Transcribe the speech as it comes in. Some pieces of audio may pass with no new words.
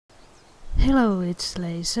Hello, it's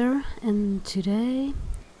Laser, and today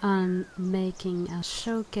I'm making a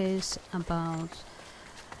showcase about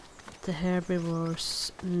the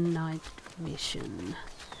herbivore's night vision.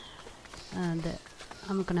 And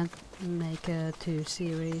I'm gonna make two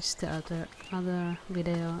series. The other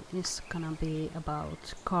video is gonna be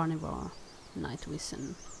about carnivore night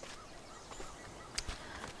vision,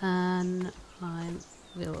 and I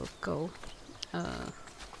will go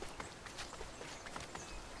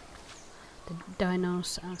the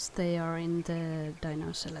dinos as they are in the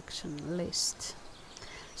dino selection list.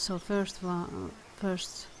 So first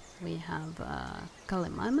we have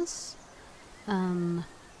Gallimimus, and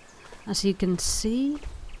as you can see,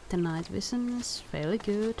 the night vision is fairly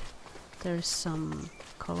good. There is some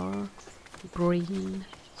color, green,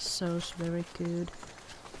 shows very good,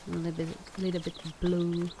 a little bit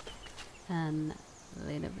blue, and a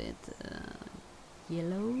little bit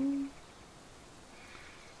yellow.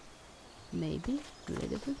 Maybe a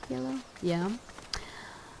little bit yellow, yeah.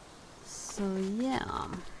 So yeah,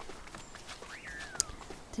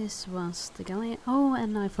 this was the Galli. Oh,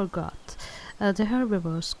 and I forgot, the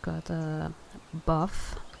herbivores got a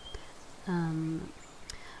buff.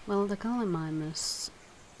 Well, the Gallimimus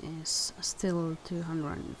is still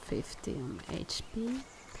 250 on HP,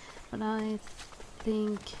 but I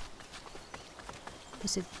think,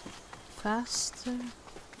 is it faster?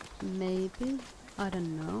 Maybe, I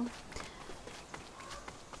don't know.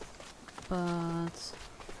 But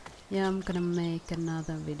yeah, I'm gonna make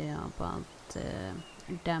another video about the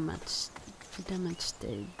damage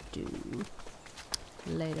they do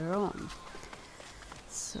later on.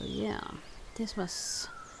 So yeah, this was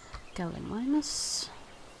Gallimimus.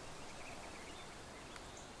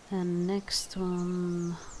 And next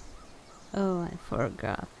one, oh, I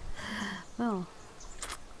forgot. Well,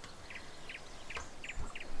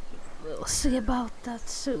 we'll see about that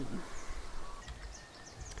soon.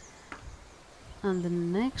 And the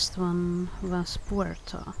next one was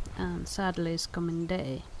Puerto, and sadly it's coming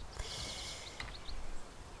day.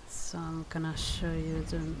 So I'm gonna show you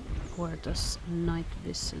the Puerto's night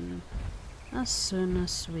vision as soon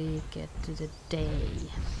as we get to the day,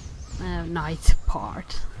 night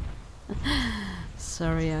part.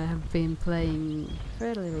 Sorry, I have been playing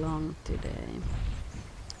fairly long today.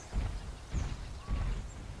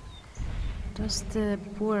 Does the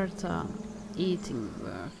Puerto eating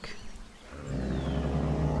work?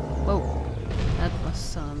 Whoa, that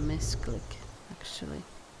was a misclick, actually.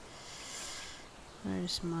 Where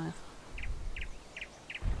is my...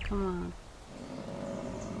 Come on.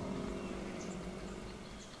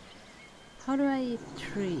 How do I eat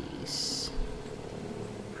trees?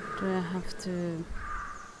 Do I have to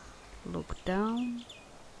look down?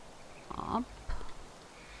 Up?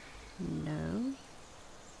 No.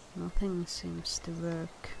 Nothing seems to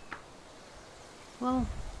work. Well,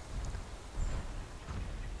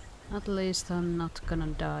 at least I'm not gonna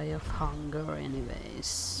die of hunger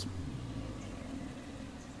anyways.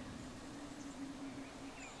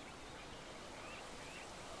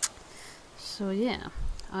 So yeah,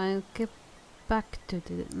 I'll get back to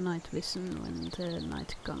the night vision when the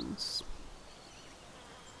night comes.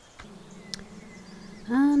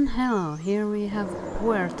 And hello, here we have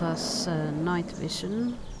Puerta's night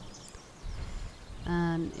vision.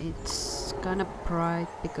 And it's kinda bright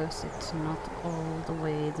because it's not all the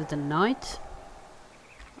way to the night.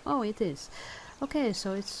 Oh, it is. Okay,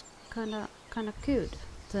 so it's kinda good.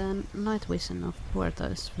 The night vision of Puerta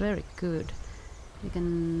is very good. You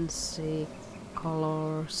can see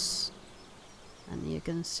colors and you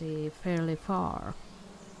can see fairly far.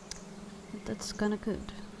 That's kinda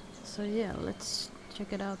good. So yeah, let's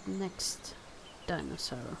check it out next.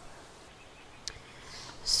 Dinosaur.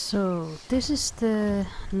 So this is the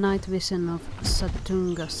night vision of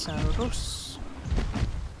Satungasaurus.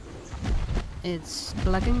 It's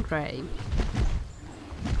black and grey,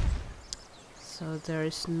 so there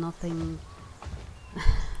is nothing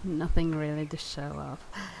nothing really to show off.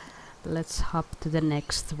 Let's hop to the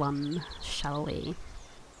next one, shall we?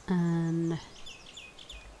 And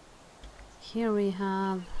here we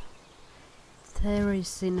have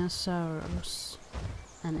Therizinosaurus,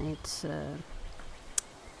 and it's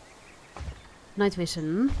night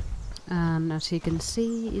vision, and as you can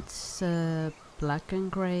see, it's black and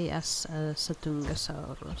grey as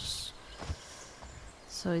Satungasaurus.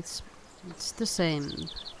 So it's the same.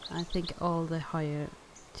 I think all the higher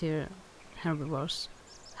tier herbivores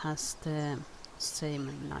has the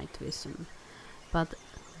same night vision, but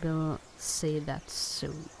we'll see that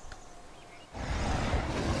soon.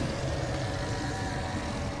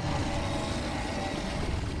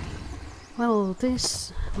 Well,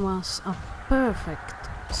 this was a perfect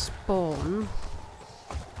spot spawn.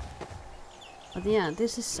 But yeah,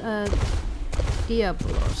 this is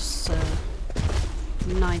Diablo's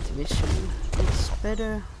night vision. It's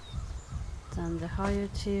better than the higher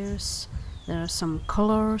tiers. There are some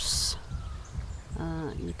colors.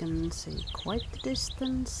 You can see quite the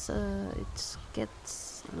distance. It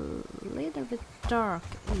gets a little bit dark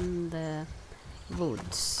in the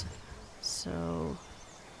woods, so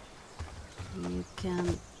you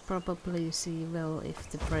can probably see well if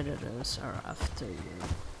the predators are after you.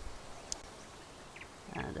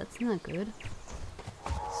 That's not good.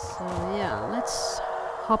 So yeah, let's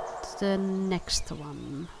hop to the next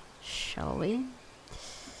one, shall we?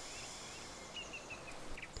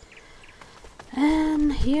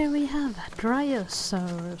 And here we have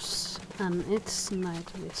Dryosaurus and its night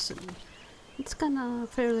vision. It's kinda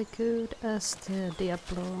fairly good as the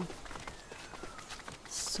Diablo.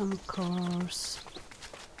 Some colors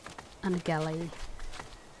and a galley.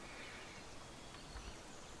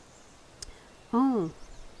 Oh,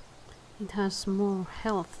 it has more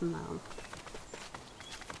health now.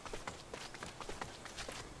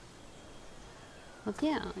 But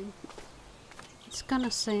yeah, it's kinda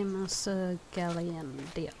same as Galley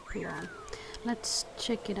and Diablo. Let's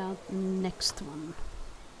check it out next one.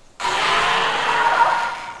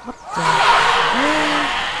 What the hell?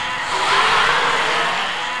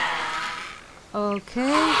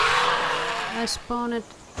 Okay, I spawned on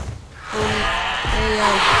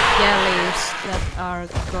AI galleys that are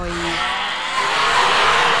going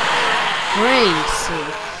crazy.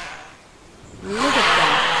 Look at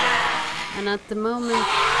them. And at the moment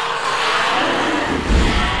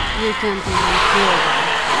you can't even hear them.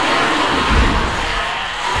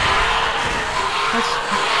 That's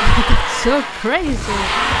so crazy.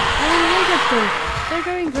 I mean, look at them. They're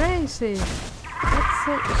going crazy. That's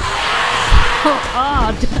so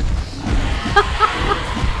odd.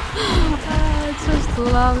 I just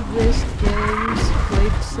love these games,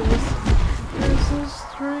 glitches. They're so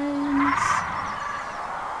strange.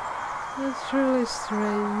 That's really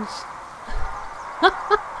strange.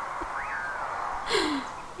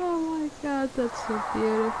 Oh my god, that's so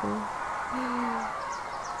beautiful.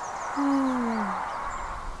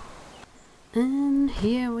 And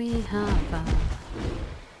here we have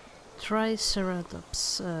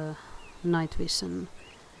Triceratops night vision.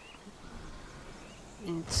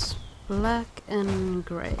 It's black and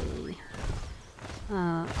grey.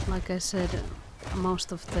 Like I said,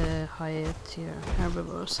 most of the higher tier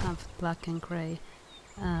herbivores have black and grey.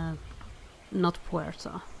 Not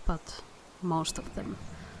Puerta, but most of them.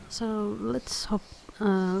 So let's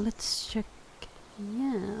check.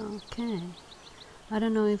 Yeah, okay. I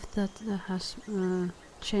don't know if that has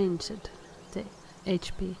changed the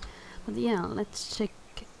HP, but yeah, let's check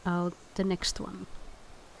out the next one.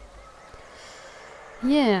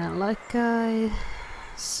 Yeah, like I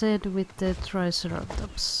said with the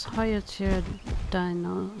Triceratops, higher tier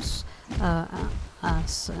dinos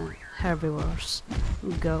as herbivores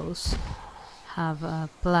goes have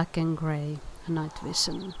black and grey night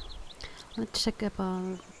vision. Let's check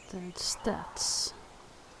about the stats.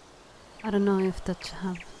 I don't know if that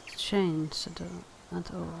have changed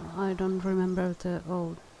at all. I don't remember the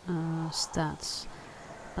old stats,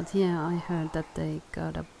 but yeah, I heard that they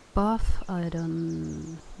got a buff. I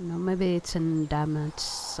don't know, maybe it's in damage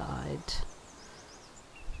side.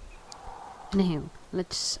 Anyhow,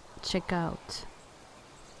 let's check out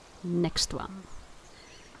next one.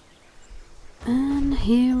 And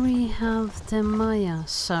here we have the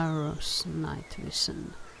Mayasaurus night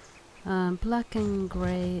vision. Black and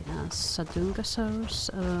grey as Sadungasaurus.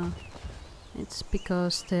 It's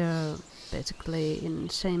because they're basically in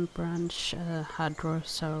same branch,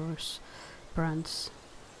 Hadrosaurus branch.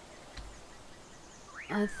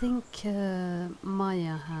 I think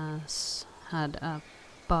Maya has had a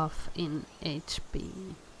buff in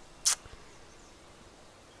HP.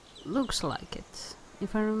 Looks like it.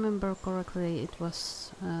 If I remember correctly, it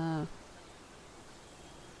was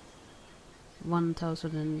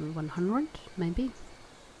 1100, maybe?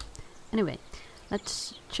 Anyway,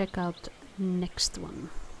 let's check out next one.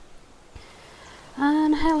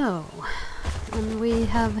 And hello! And we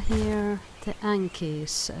have here the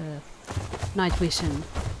Anki's night vision.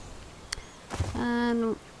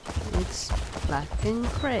 And it's black and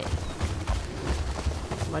grey.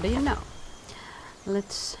 What do you know?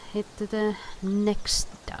 Let's hit to the next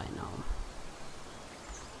dino.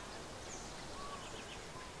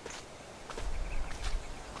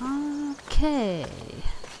 Okay,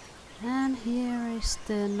 and here is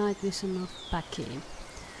the night vision of Paki.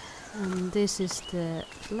 And this is the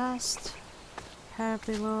last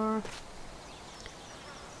herbivore.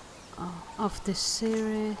 of this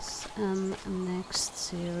series, and next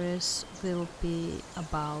series will be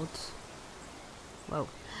about, well,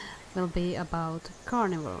 will be about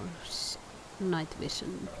carnivores night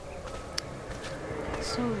vision.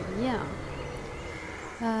 So yeah,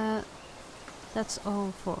 that's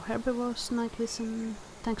all for herbivores night vision.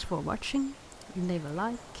 Thanks for watching, leave a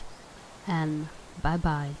like, and bye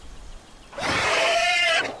bye.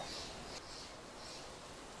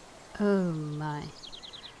 Oh my.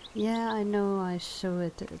 Yeah, I know I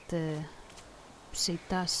showed the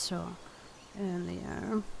Psittacio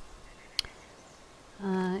earlier.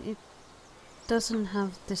 It doesn't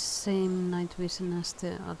have the same night vision as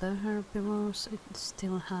the other herbivores. It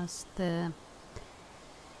still has the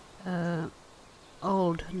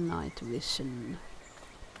old night vision.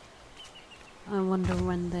 I wonder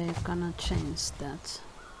when they're gonna change that.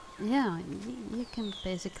 Yeah, you can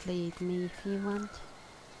basically eat me if you want.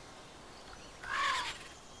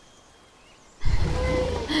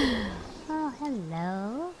 Oh,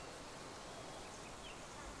 hello.